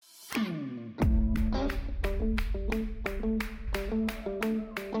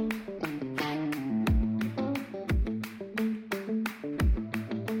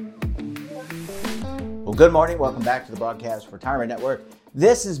Good morning. Welcome back to the Broadcast Retirement Network.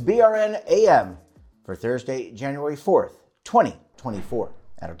 This is BRN AM for Thursday, January 4th, 2024.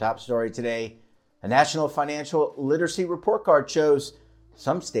 At our top story today, a National Financial Literacy Report Card shows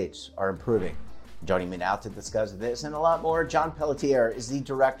some states are improving. Joining me now to discuss this and a lot more, John Pelletier is the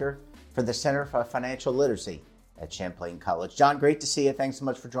director for the Center for Financial Literacy at Champlain College. John, great to see you. Thanks so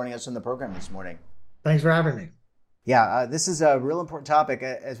much for joining us on the program this morning. Thanks for having me. Yeah, this is a real important topic.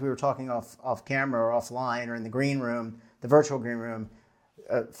 As we were talking off camera or offline or in the green room, the virtual green room,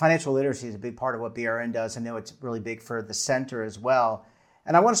 financial literacy is a big part of what BRN does. I know it's really big for the center as well.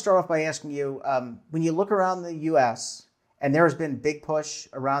 And I want to start off by asking you, when you look around the U.S., and there has been big push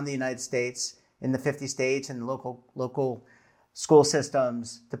around the United States in the 50 states and local school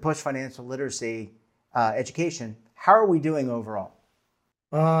systems to push financial literacy education, how are we doing overall?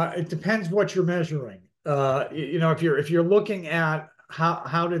 It depends what you're measuring. If you're looking at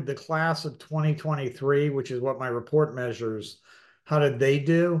how did the class of 2023, which is what my report measures, how did they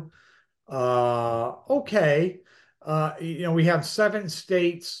do? Okay. We have 7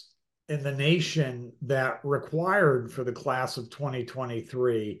 states in the nation that required for the class of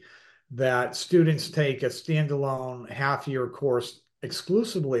 2023 that students take a standalone half-year course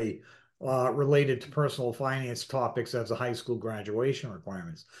exclusively related to personal finance topics as a high school graduation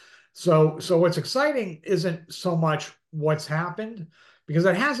requirements. So what's exciting isn't so much what's happened, because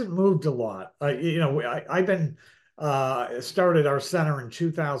it hasn't moved a lot. I've been started our center in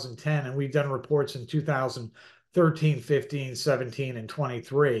 2010, and we've done reports in 2013, 15, 17, and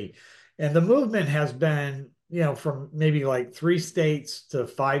 23. And the movement has been, from maybe like 3 states to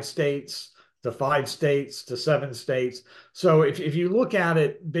 5 states to 5 states to 7 states. So if you look at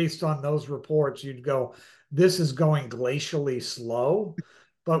it based on those reports, you'd go, this is going glacially slow.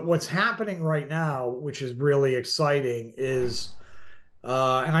 But what's happening right now, which is really exciting, is,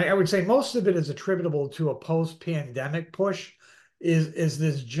 and I would say most of it is attributable to a post-pandemic push, is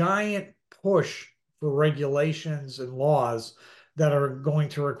this giant push for regulations and laws that are going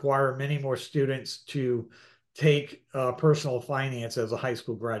to require many more students to take personal finance as a high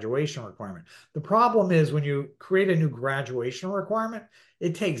school graduation requirement. The problem is when you create a new graduation requirement,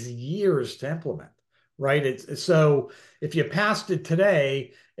 it takes years to implement. Right. So if you passed it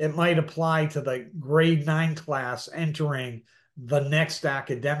today, it might apply to the grade 9 class entering the next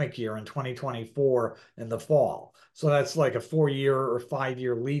academic year in 2024 in the fall. So that's like a 4-year or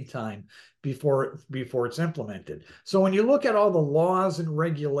 5-year lead time before it's implemented. So when you look at all the laws and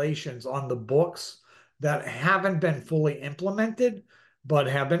regulations on the books that haven't been fully implemented but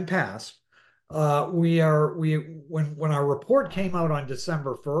have been passed, when our report came out on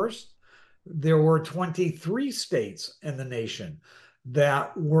December 1st, there were 23 states in the nation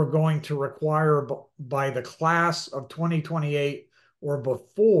that were going to require by the class of 2028 or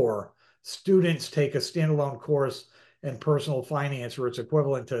before students take a standalone course in personal finance, or its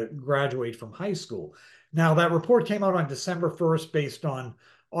equivalent to graduate from high school. Now, that report came out on December 1st based on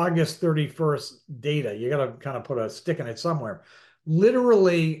August 31st data. You got to kind of put a stick in it somewhere.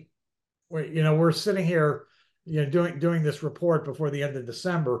 Literally, we're sitting here doing this report before the end of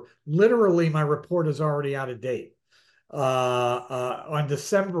December. Literally, my report is already out of date. On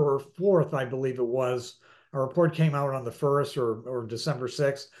December 4th, I believe it was, our report came out on the 1st or December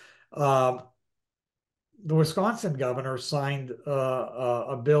 6th. The Wisconsin governor signed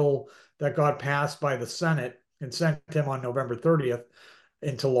a bill that got passed by the Senate and sent him on November 30th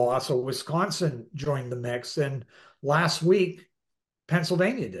into law. So Wisconsin joined the mix. And last week,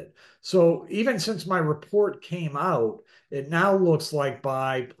 Pennsylvania did. So even since my report came out, it now looks like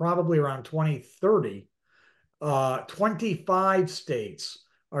by probably around 2030, 25 states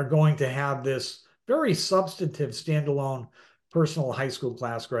are going to have this very substantive standalone personal high school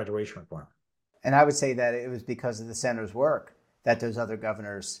class graduation requirement. And I would say that it was because of the center's work that those other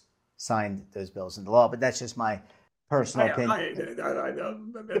governors signed those bills into law. But that's just my personal opinion.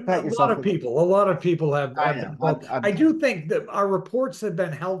 A lot of people have been involved. I do think that our reports have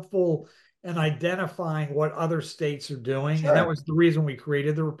been helpful in identifying what other states are doing. Sure. And that was the reason we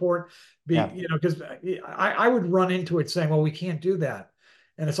created the report. Because I would run into it saying, well, we can't do that.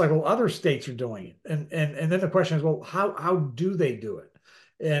 And it's like, well, other states are doing it. And then the question is, well, how do they do it?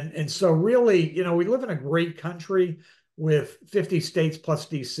 And so really, we live in a great country with 50 states plus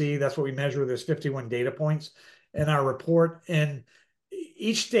DC. That's what we measure. There's 51 data points in our report, and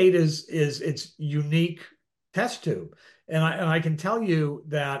each state is its unique test tube. And I can tell you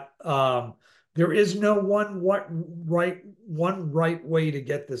that there is no one right way to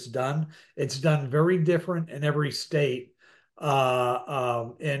get this done. It's done very different in every state,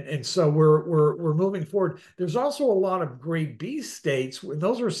 and so we're moving forward. There's also a lot of grade B states, and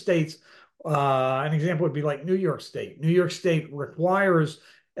those are states An example would be like New York State. New York State requires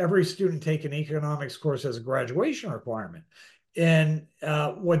every student take an economics course as a graduation requirement. And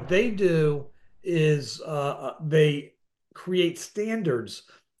what they do is they create standards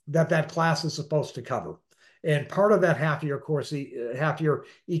that that class is supposed to cover. And part of that half-year course, half-year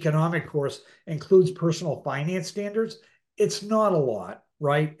economic course, includes personal finance standards. It's not a lot,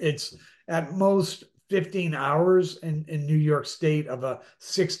 right? It's at most 15 hours in New York State of a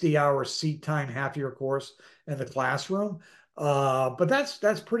 60-hour seat time half-year course in the classroom. But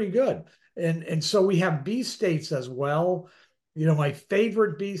that's pretty good. And so we have B states as well. My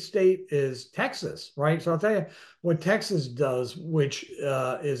favorite B state is Texas, right? So I'll tell you what Texas does, which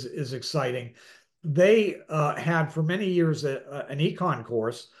is exciting. They had for many years an econ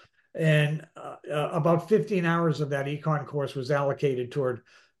course, and about 15 hours of that econ course was allocated toward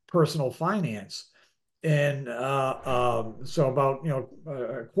personal finance, and so about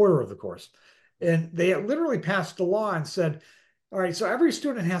a quarter of the course. And they literally passed a law and said, all right, so every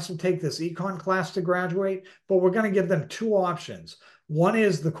student has to take this econ class to graduate, but we're going to give them two options. One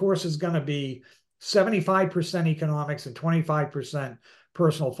is the course is going to be 75% economics and 25%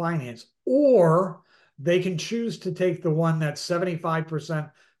 personal finance, or they can choose to take the one that's 75%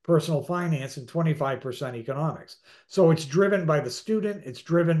 personal finance and 25% economics. So it's driven by the student, it's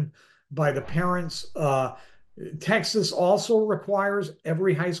driven by the parents. Texas also requires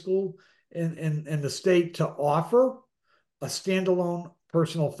every high school in the state to offer a standalone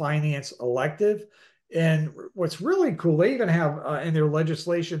personal finance elective. And what's really cool, they even have in their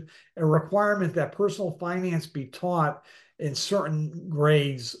legislation a requirement that personal finance be taught in certain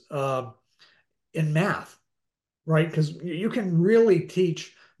grades in math, right? Because you can really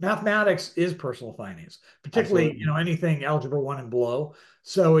teach mathematics is personal finance, particularly Absolutely. anything algebra 1 and below.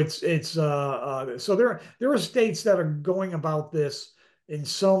 So so there are states that are going about this in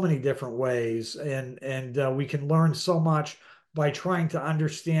so many different ways, and we can learn so much by trying to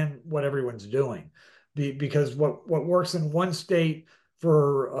understand what everyone's doing, because what works in one state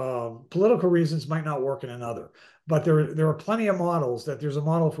for political reasons might not work in another. But there are plenty of models that there's a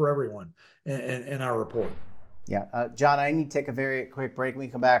model for everyone in our report. Yeah. John, I need to take a very quick break. When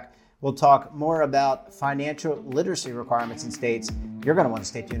we come back, we'll talk more about financial literacy requirements in states. You're going to want to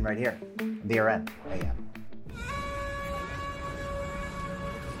stay tuned right here. BRN AM.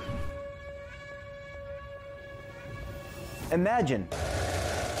 Imagine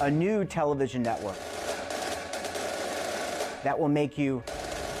a new television network that will make you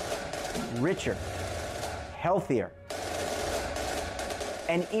richer, healthier,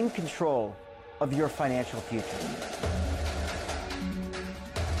 and in control of your financial future.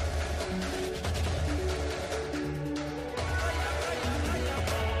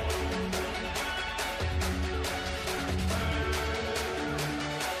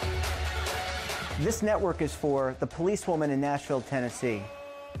 This network is for the policewoman in Nashville, Tennessee,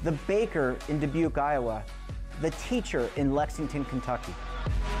 the baker in Dubuque, Iowa, the teacher in Lexington, Kentucky.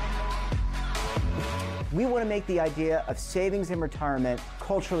 We want to make the idea of savings and retirement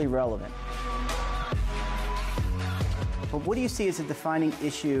culturally relevant. But what do you see as a defining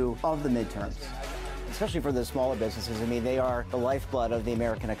issue of the midterms, especially for the smaller businesses? I mean, they are the lifeblood of the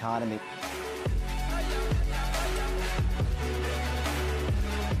American economy.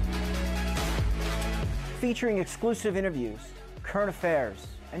 Featuring exclusive interviews, current affairs,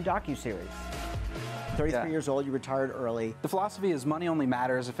 and docuseries. 33 years old, you retired early. The philosophy is money only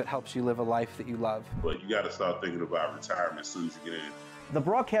matters if it helps you live a life that you love. But you got to start thinking about retirement as soon as you get in. The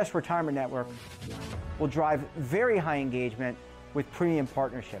Broadcast Retirement Network will drive very high engagement with premium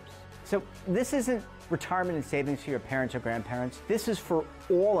partnerships. So this isn't retirement and savings for your parents or grandparents. This is for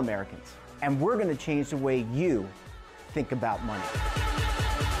all Americans. And we're going to change the way you think about money.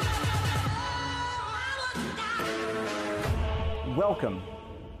 Welcome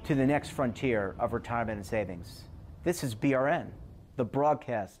to the next frontier of retirement and savings. This is BRN, the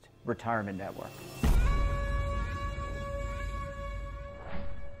Broadcast Retirement Network.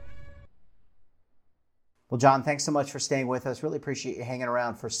 Well, John, thanks so much for staying with us. Really appreciate you hanging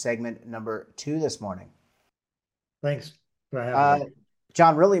around for segment number 2 this morning. Thanks for having me.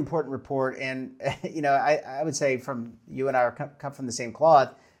 John, really important report. And, I would say from you and I come from the same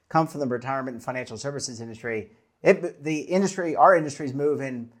cloth, come from the retirement and financial services industry. Our industry is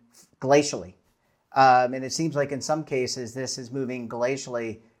moving glacially. And it seems like in some cases, this is moving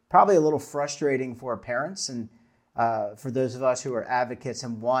glacially, probably a little frustrating for parents and for those of us who are advocates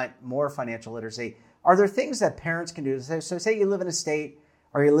and want more financial literacy. Are there things that parents can do? So say you live in a state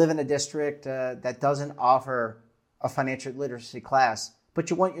or you live in a district that doesn't offer a financial literacy class, but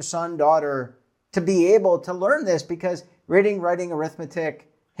you want your son, daughter to be able to learn this because reading, writing,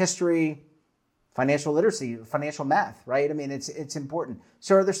 arithmetic, history, financial literacy, financial math, right? I mean, it's important.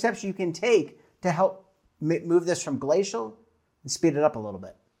 So are there steps you can take to help move this from glacial and speed it up a little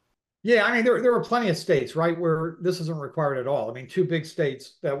bit? Yeah, I mean, there are plenty of states, right, where this isn't required at all. I mean, two big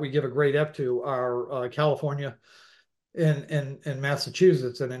states that we give a great F to are California and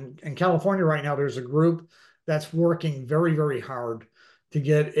Massachusetts. And in California right now, there's a group that's working very, very hard to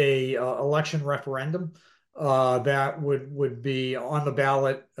get a election referendum that would be on the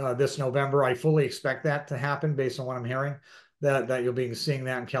ballot this November. I fully expect that to happen based on what I'm hearing, that you'll be seeing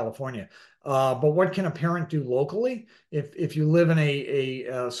that in California. But what can a parent do locally if you live in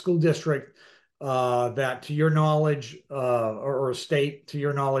a school district that, to your knowledge, or a state, to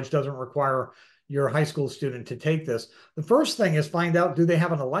your knowledge, doesn't require your high school student to take this? The first thing is find out, do they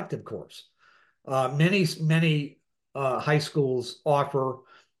have an elective course? Many high schools offer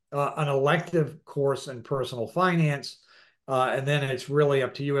an elective course in personal finance. And then it's really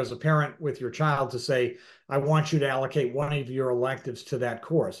up to you as a parent with your child to say, I want you to allocate one of your electives to that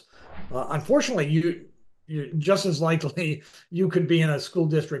course. Unfortunately, you're just as likely you could be in a school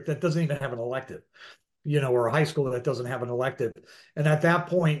district that doesn't even have an elective, or a high school that doesn't have an elective. And at that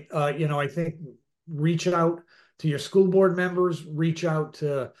point, I think reach out to your school board members, reach out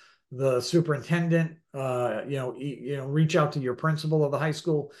to the superintendent, reach out to your principal of the high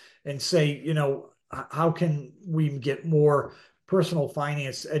school and say, how can we get more personal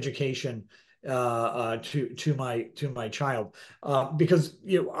finance education to my child? Because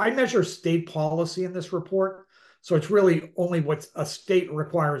I measure state policy in this report, so it's really only what a state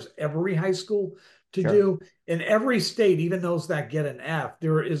requires every high school to do. In every state, even those that get an F,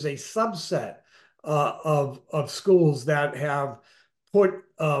 there is a subset of schools that have put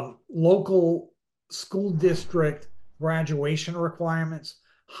local school district graduation requirements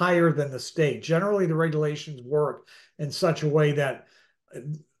higher than the state. Generally, the regulations work in such a way that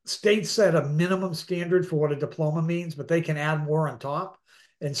states set a minimum standard for what a diploma means, but they can add more on top.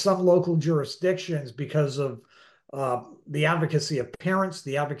 And some local jurisdictions, because of the advocacy of parents,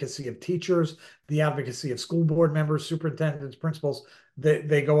 the advocacy of teachers, the advocacy of school board members, superintendents, principals,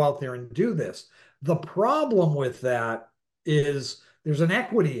 they go out there and do this. The problem with that is there's an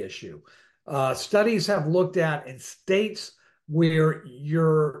equity issue. Studies have looked at in states where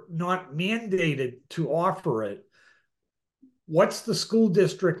you're not mandated to offer it, what's the school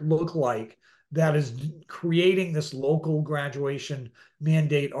district look like that is creating this local graduation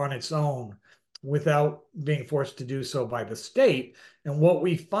mandate on its own without being forced to do so by the state? And what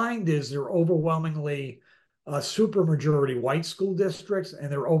we find is they're overwhelmingly supermajority white school districts, and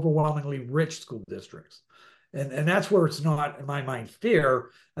they're overwhelmingly rich school districts. And that's where it's not, in my mind, fair.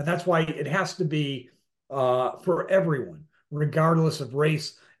 And that's why it has to be for everyone, regardless of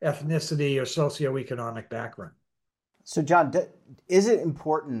race, ethnicity, or socioeconomic background. So, John, is it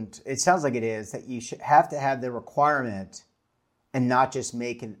important, it sounds like it is, that you should have to have the requirement and not just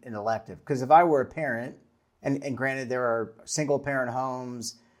make an elective? Because if I were a parent, and granted there are single parent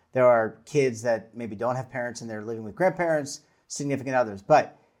homes, there are kids that maybe don't have parents and they're living with grandparents, significant others.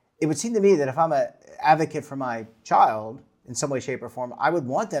 But it would seem to me that if I'm an advocate for my child in some way, shape, or form, I would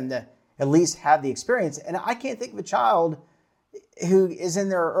want them to at least have the experience. And I can't think of a child who is in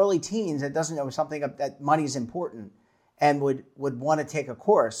their early teens that doesn't know something that money is important and would want to take a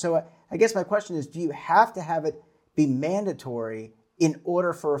course. So I guess my question is, do you have to have it be mandatory in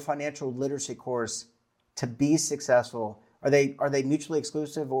order for a financial literacy course to be successful? Are they mutually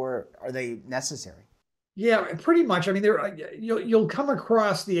exclusive, or are they necessary? Yeah, pretty much. I mean, you'll come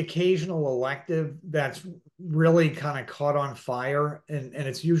across the occasional elective that's really kind of caught on fire, and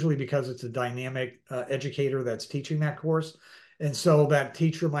it's usually because it's a dynamic educator that's teaching that course. And so that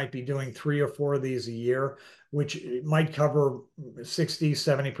teacher might be doing 3 or 4 of these a year, which might cover 60,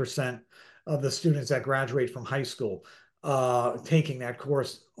 70% of the students that graduate from high school taking that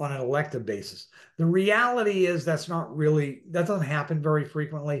course on an elective basis. The reality is that doesn't happen very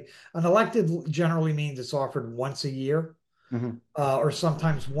frequently. An elective generally means it's offered once a year, or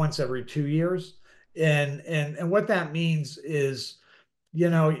sometimes once every 2 years. And what that means is,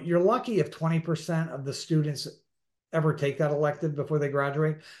 you're lucky if 20% of the students ever take that elective before they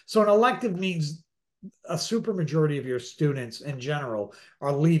graduate. So an elective means a supermajority of your students in general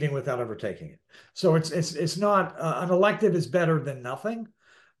are leaving without ever taking it. So it's not an elective is better than nothing,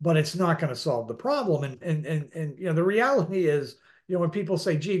 but it's not going to solve the problem. And the reality is, when people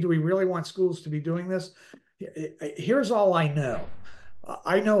say, "Gee, do we really want schools to be doing this?" Here's all I know.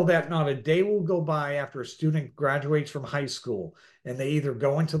 I know that not a day will go by after a student graduates from high school and they either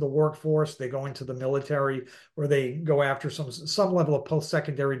go into the workforce, they go into the military, or they go after some level of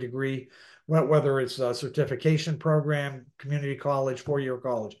post-secondary degree whether it's a certification program, community college, 4-year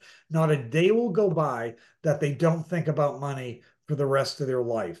college. Not a day will go by that they don't think about money for the rest of their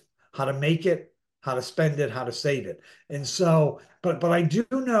life, how to make it, how to spend it, how to save it. And so, but I do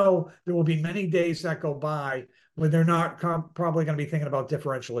know there will be many days that go by when they're not probably going to be thinking about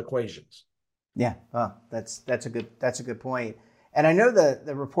differential equations. Yeah, that's a good point. And I know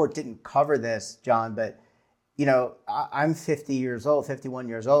the report didn't cover this, John, but I'm 51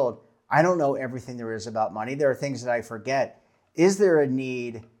 years old. I don't know everything there is about money. There are things that I forget. Is there a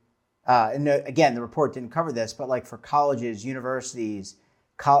need? And again, the report didn't cover this, but like for colleges, universities,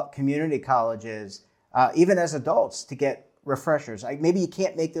 community colleges, even as adults, to get refreshers. Maybe you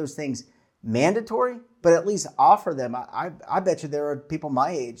can't make those things mandatory, but at least offer them. I bet you there are people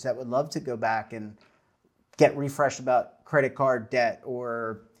my age that would love to go back and get refreshed about credit card debt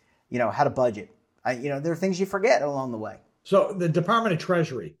or, how to budget. There are things you forget along the way. So the Department of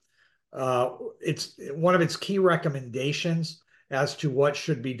Treasury, it's one of its key recommendations as to what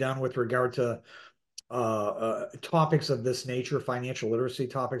should be done with regard to topics of this nature, financial literacy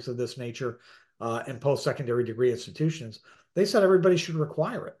topics of this nature, and post-secondary degree institutions. They said everybody should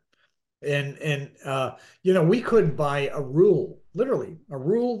require it. And we could, by a rule, literally a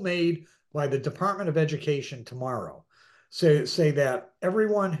rule made by the Department of Education tomorrow, say that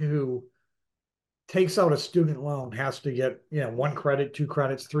everyone who takes out a student loan has to get 1 credit, 2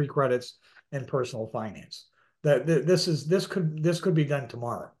 credits, 3 credits in personal finance. This could be done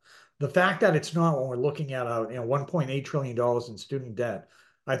tomorrow. The fact that it's not, when we're looking at $1.8 trillion in student debt,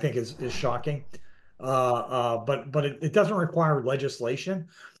 I think is shocking. But it doesn't require legislation.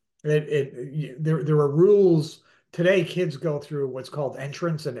 There are rules. Today, kids go through what's called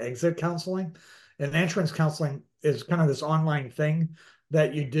entrance and exit counseling. And entrance counseling is kind of this online thing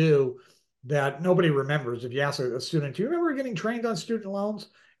that you do that nobody remembers. If you ask a student, do you remember getting trained on student loans?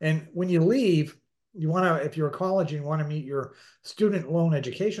 And when you leave, if you're a college and you want to meet your student loan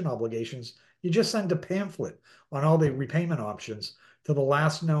education obligations, you just send a pamphlet on all the repayment options to the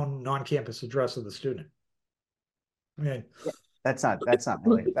last known non-campus address of the student. I mean, that's not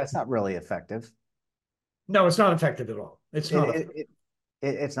really effective. No, it's not effective at all. It's not.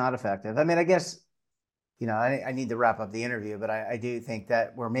 It's not effective. I mean, I guess, I need to wrap up the interview, but I do think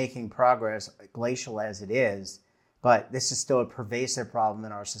that we're making progress, glacial as it is, but this is still a pervasive problem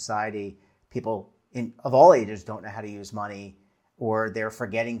in our society. People of all ages don't know how to use money, or they're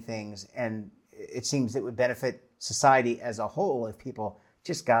forgetting things. And it seems it would benefit society as a whole if people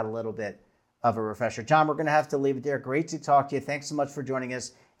just got a little bit of a refresher. John, we're going to have to leave it there. Great to talk to you. Thanks so much for joining us.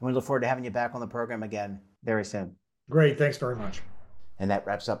 And we look forward to having you back on the program again very soon. Great. Thanks very much. And that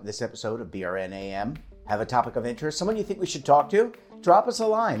wraps up this episode of BRN AM. Have a topic of interest, someone you think we should talk to? Drop us a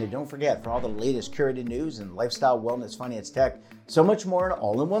line. And don't forget, for all the latest curated news and lifestyle, wellness, finance, tech, so much more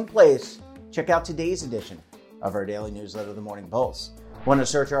all in one place, check out today's edition of our daily newsletter, The Morning Pulse. Want to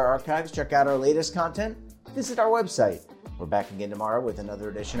search our archives, check out our latest content? Visit our website. We're back again tomorrow with another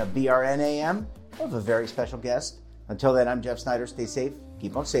edition of BRN AM. We'll have a very special guest. Until then, I'm Jeff Snyder. Stay safe.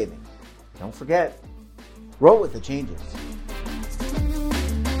 Keep on saving. Don't forget, roll with the changes.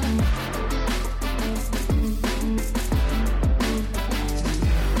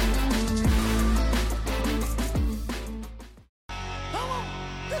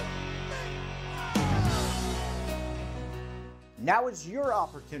 Now is your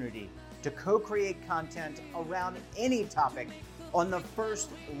opportunity to co-create content around any topic on the first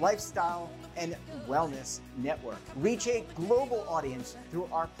lifestyle and wellness network. Reach a global audience through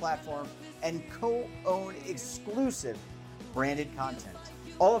our platform and co-own exclusive branded content.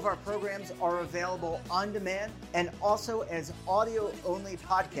 All of our programs are available on demand and also as audio-only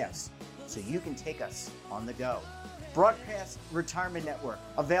podcasts, so you can take us on the go. Broadcast Retirement Network,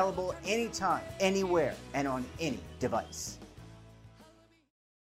 available anytime, anywhere, and on any device.